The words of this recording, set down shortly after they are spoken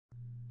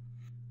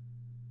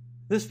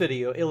This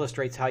video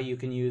illustrates how you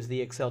can use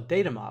the Excel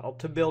data model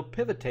to build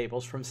pivot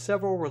tables from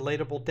several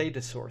relatable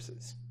data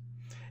sources.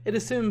 It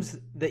assumes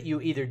that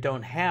you either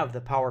don't have the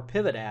Power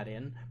Pivot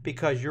add-in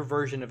because your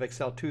version of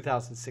Excel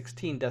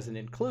 2016 doesn't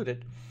include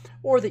it,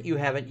 or that you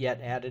haven't yet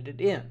added it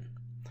in.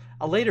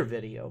 A later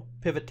video,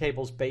 Pivot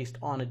Tables Based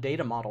on a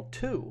Data Model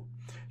 2,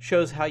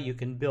 shows how you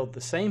can build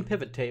the same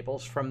pivot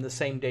tables from the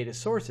same data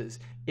sources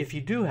if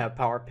you do have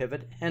Power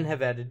Pivot and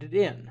have added it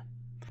in.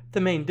 The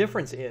main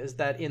difference is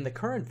that in the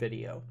current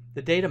video,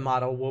 the data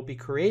model will be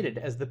created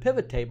as the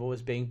pivot table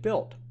is being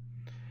built.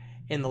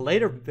 In the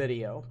later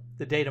video,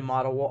 the data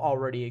model will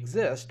already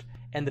exist,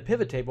 and the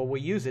pivot table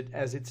will use it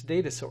as its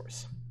data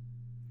source.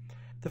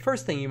 The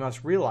first thing you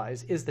must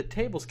realize is that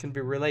tables can be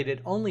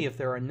related only if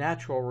there are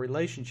natural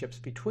relationships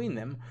between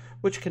them,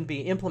 which can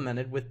be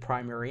implemented with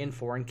primary and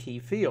foreign key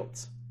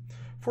fields.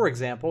 For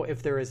example,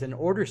 if there is an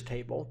orders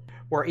table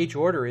where each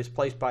order is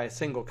placed by a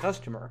single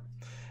customer,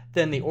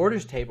 then the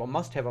orders table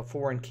must have a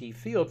foreign key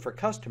field for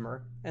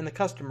customer, and the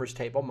customers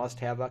table must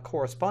have a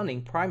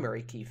corresponding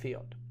primary key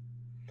field.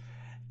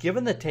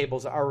 Given that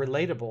tables are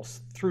relatable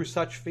through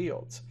such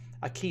fields,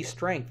 a key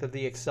strength of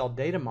the Excel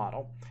data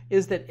model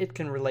is that it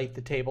can relate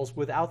the tables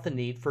without the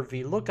need for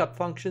VLOOKUP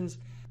functions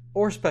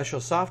or special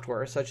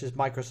software such as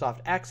Microsoft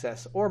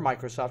Access or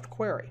Microsoft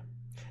Query.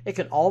 It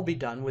can all be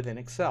done within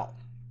Excel.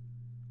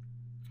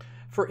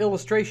 For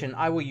illustration,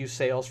 I will use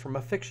sales from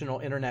a fictional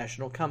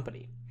international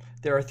company.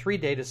 There are three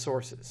data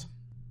sources.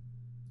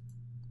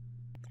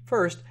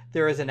 First,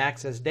 there is an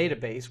Access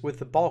database with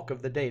the bulk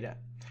of the data.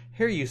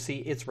 Here you see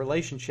its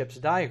relationships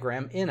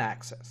diagram in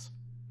Access.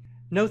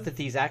 Note that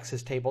these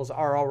Access tables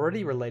are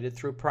already related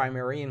through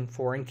primary and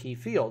foreign key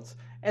fields,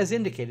 as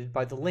indicated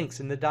by the links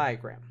in the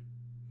diagram.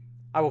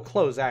 I will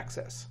close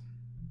Access.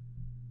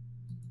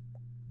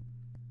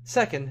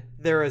 Second,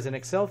 there is an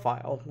Excel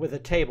file with a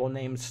table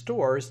named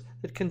Stores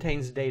that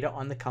contains data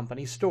on the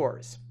company's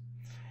stores.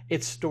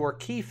 Its store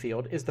key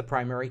field is the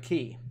primary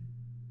key.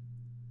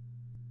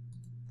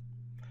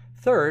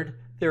 Third,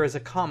 there is a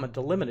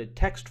comma-delimited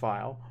text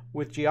file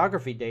with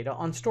geography data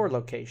on store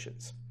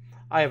locations.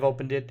 I have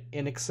opened it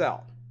in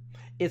Excel.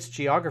 Its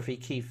geography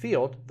key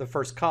field, the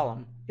first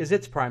column, is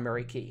its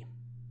primary key.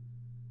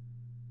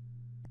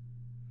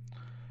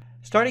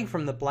 Starting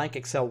from the blank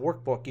Excel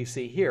workbook you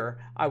see here,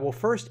 I will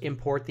first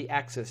import the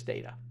Access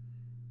data.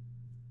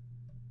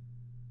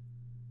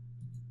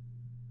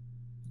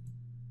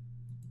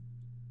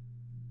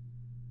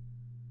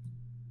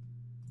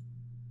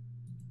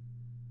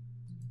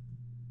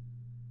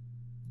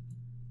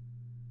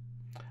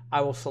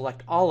 I will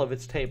select all of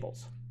its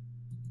tables,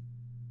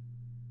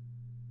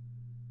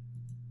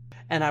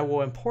 and I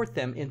will import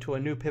them into a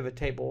new pivot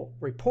table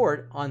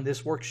report on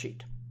this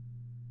worksheet.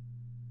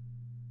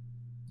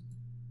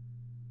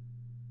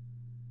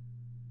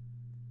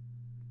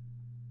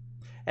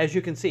 As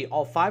you can see,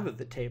 all 5 of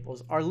the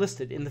tables are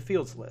listed in the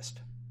fields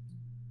list.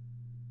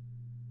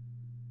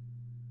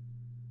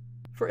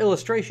 For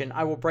illustration,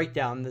 I will break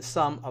down the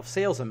sum of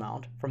sales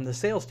amount from the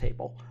sales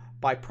table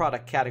by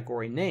product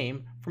category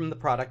name from the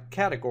product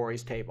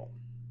categories table.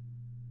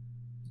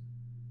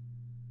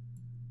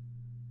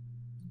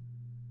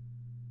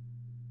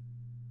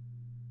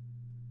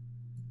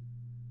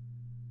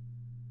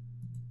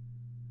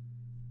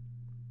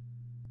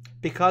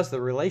 Because the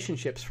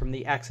relationships from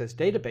the Access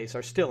database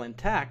are still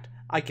intact,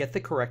 I get the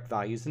correct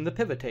values in the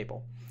pivot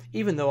table,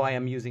 even though I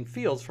am using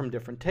fields from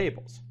different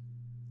tables.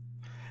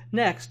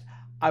 Next,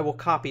 I will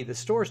copy the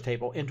Stores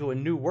table into a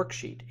new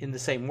worksheet in the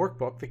same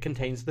workbook that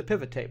contains the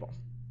pivot table.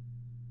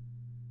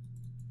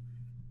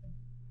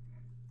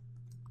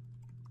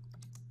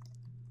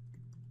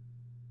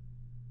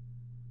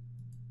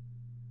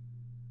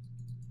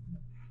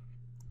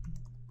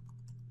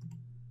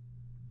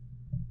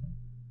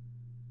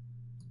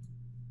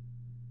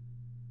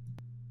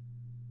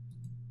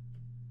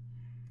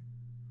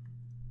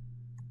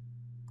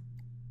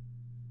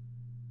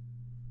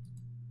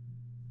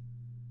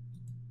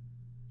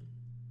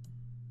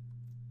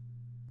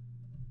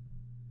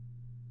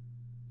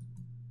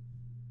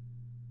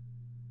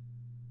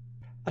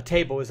 A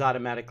table is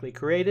automatically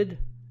created,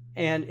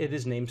 and it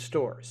is named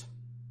Stores.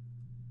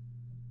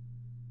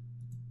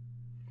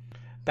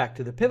 Back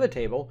to the pivot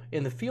table,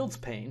 in the Fields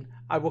pane,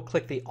 I will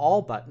click the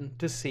All button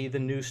to see the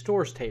new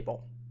Stores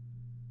table.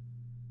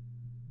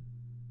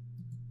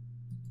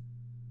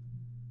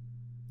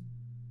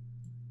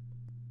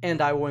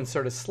 And I will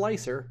insert a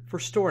slicer for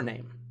store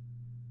name.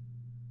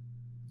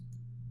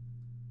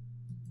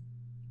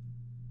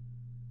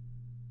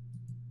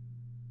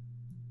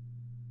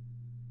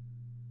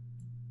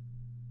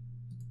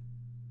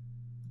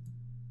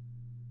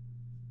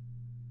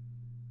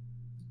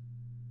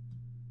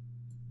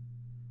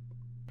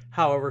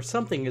 However,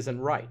 something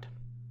isn't right.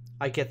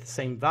 I get the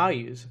same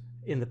values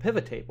in the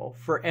pivot table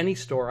for any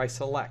store I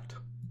select.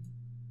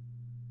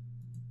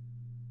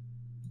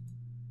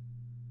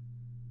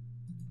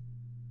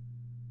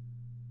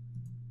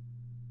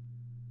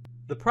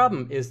 The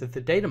problem is that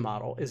the data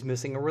model is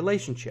missing a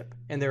relationship,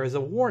 and there is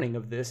a warning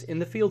of this in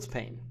the Fields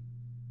pane.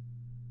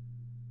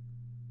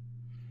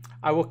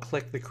 I will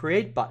click the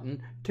Create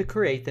button to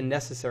create the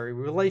necessary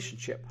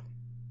relationship.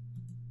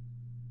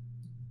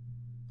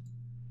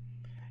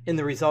 In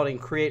the resulting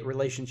Create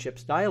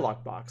Relationships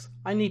dialog box,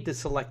 I need to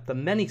select the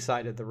many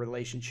side of the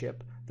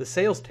relationship, the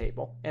sales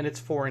table, and its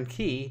foreign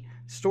key,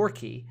 store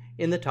key,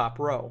 in the top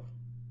row.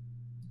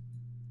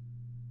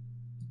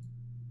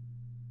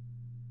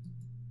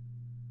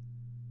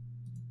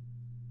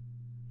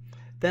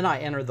 Then I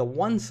enter the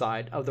one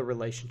side of the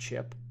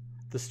relationship,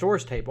 the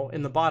stores table,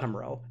 in the bottom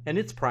row, and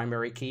its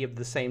primary key of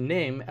the same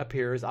name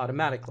appears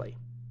automatically.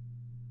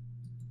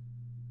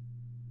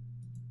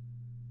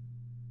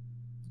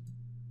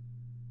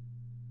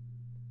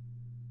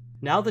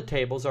 Now the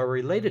tables are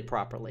related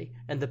properly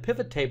and the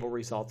pivot table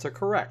results are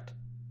correct.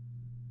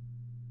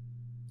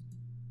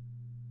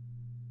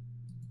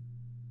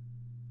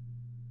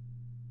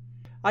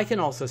 I can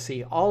also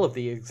see all of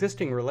the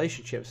existing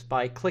relationships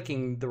by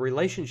clicking the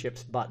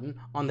Relationships button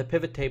on the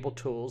Pivot Table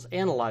Tools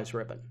Analyze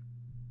ribbon.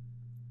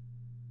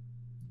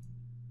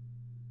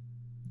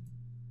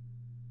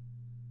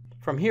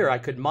 From here I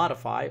could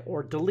modify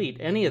or delete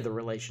any of the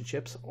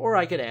relationships, or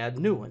I could add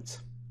new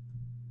ones.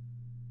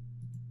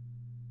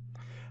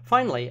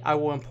 Finally, I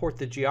will import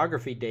the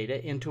geography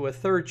data into a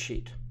third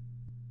sheet.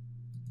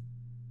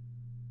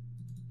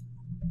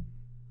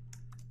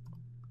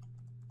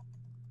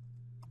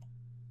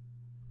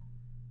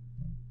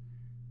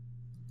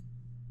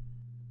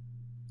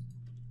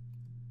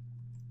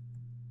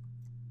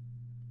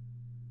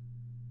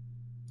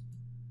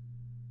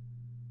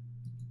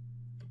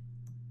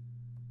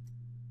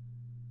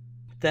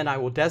 Then I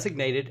will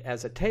designate it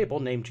as a table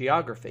named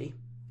Geography.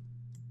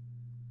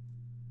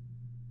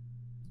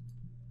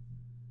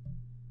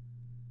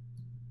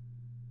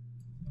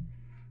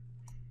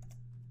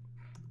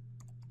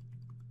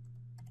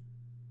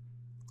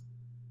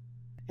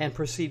 And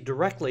proceed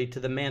directly to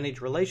the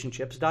Manage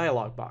Relationships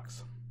dialog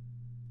box.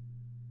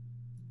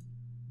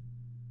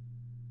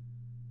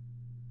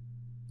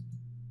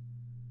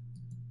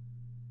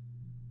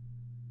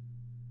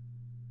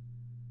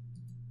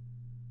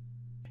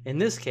 In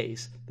this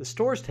case, the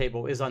Stores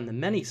table is on the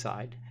Many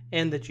side,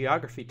 and the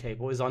Geography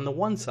table is on the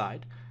One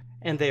side,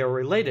 and they are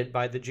related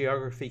by the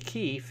Geography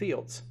key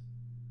fields.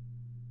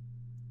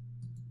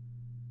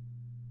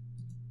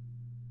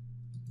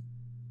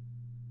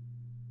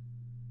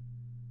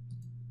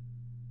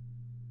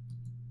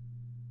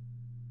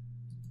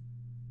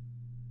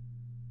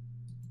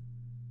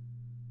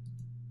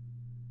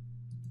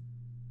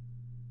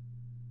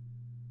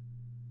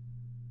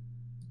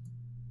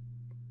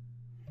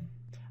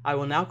 I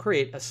will now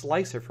create a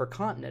slicer for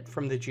continent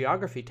from the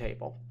Geography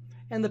table,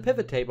 and the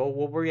pivot table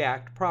will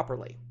react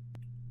properly.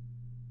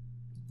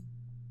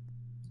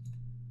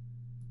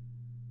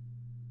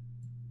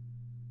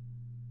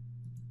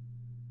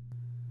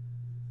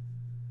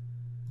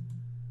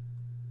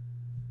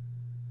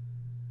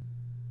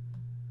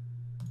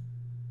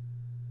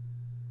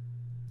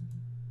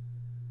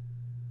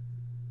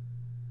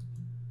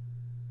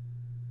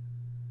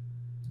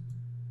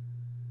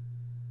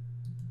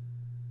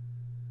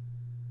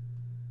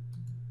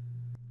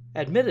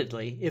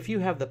 Admittedly, if you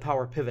have the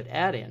Power Pivot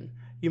add-in,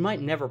 you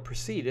might never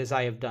proceed as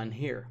I have done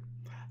here.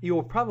 You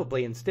will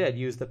probably instead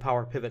use the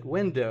Power Pivot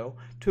window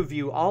to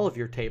view all of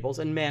your tables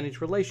and manage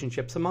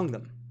relationships among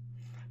them.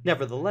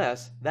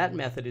 Nevertheless, that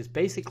method is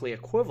basically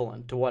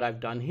equivalent to what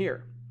I've done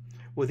here.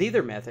 With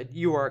either method,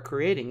 you are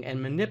creating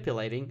and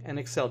manipulating an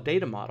Excel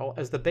data model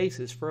as the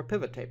basis for a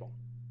pivot table.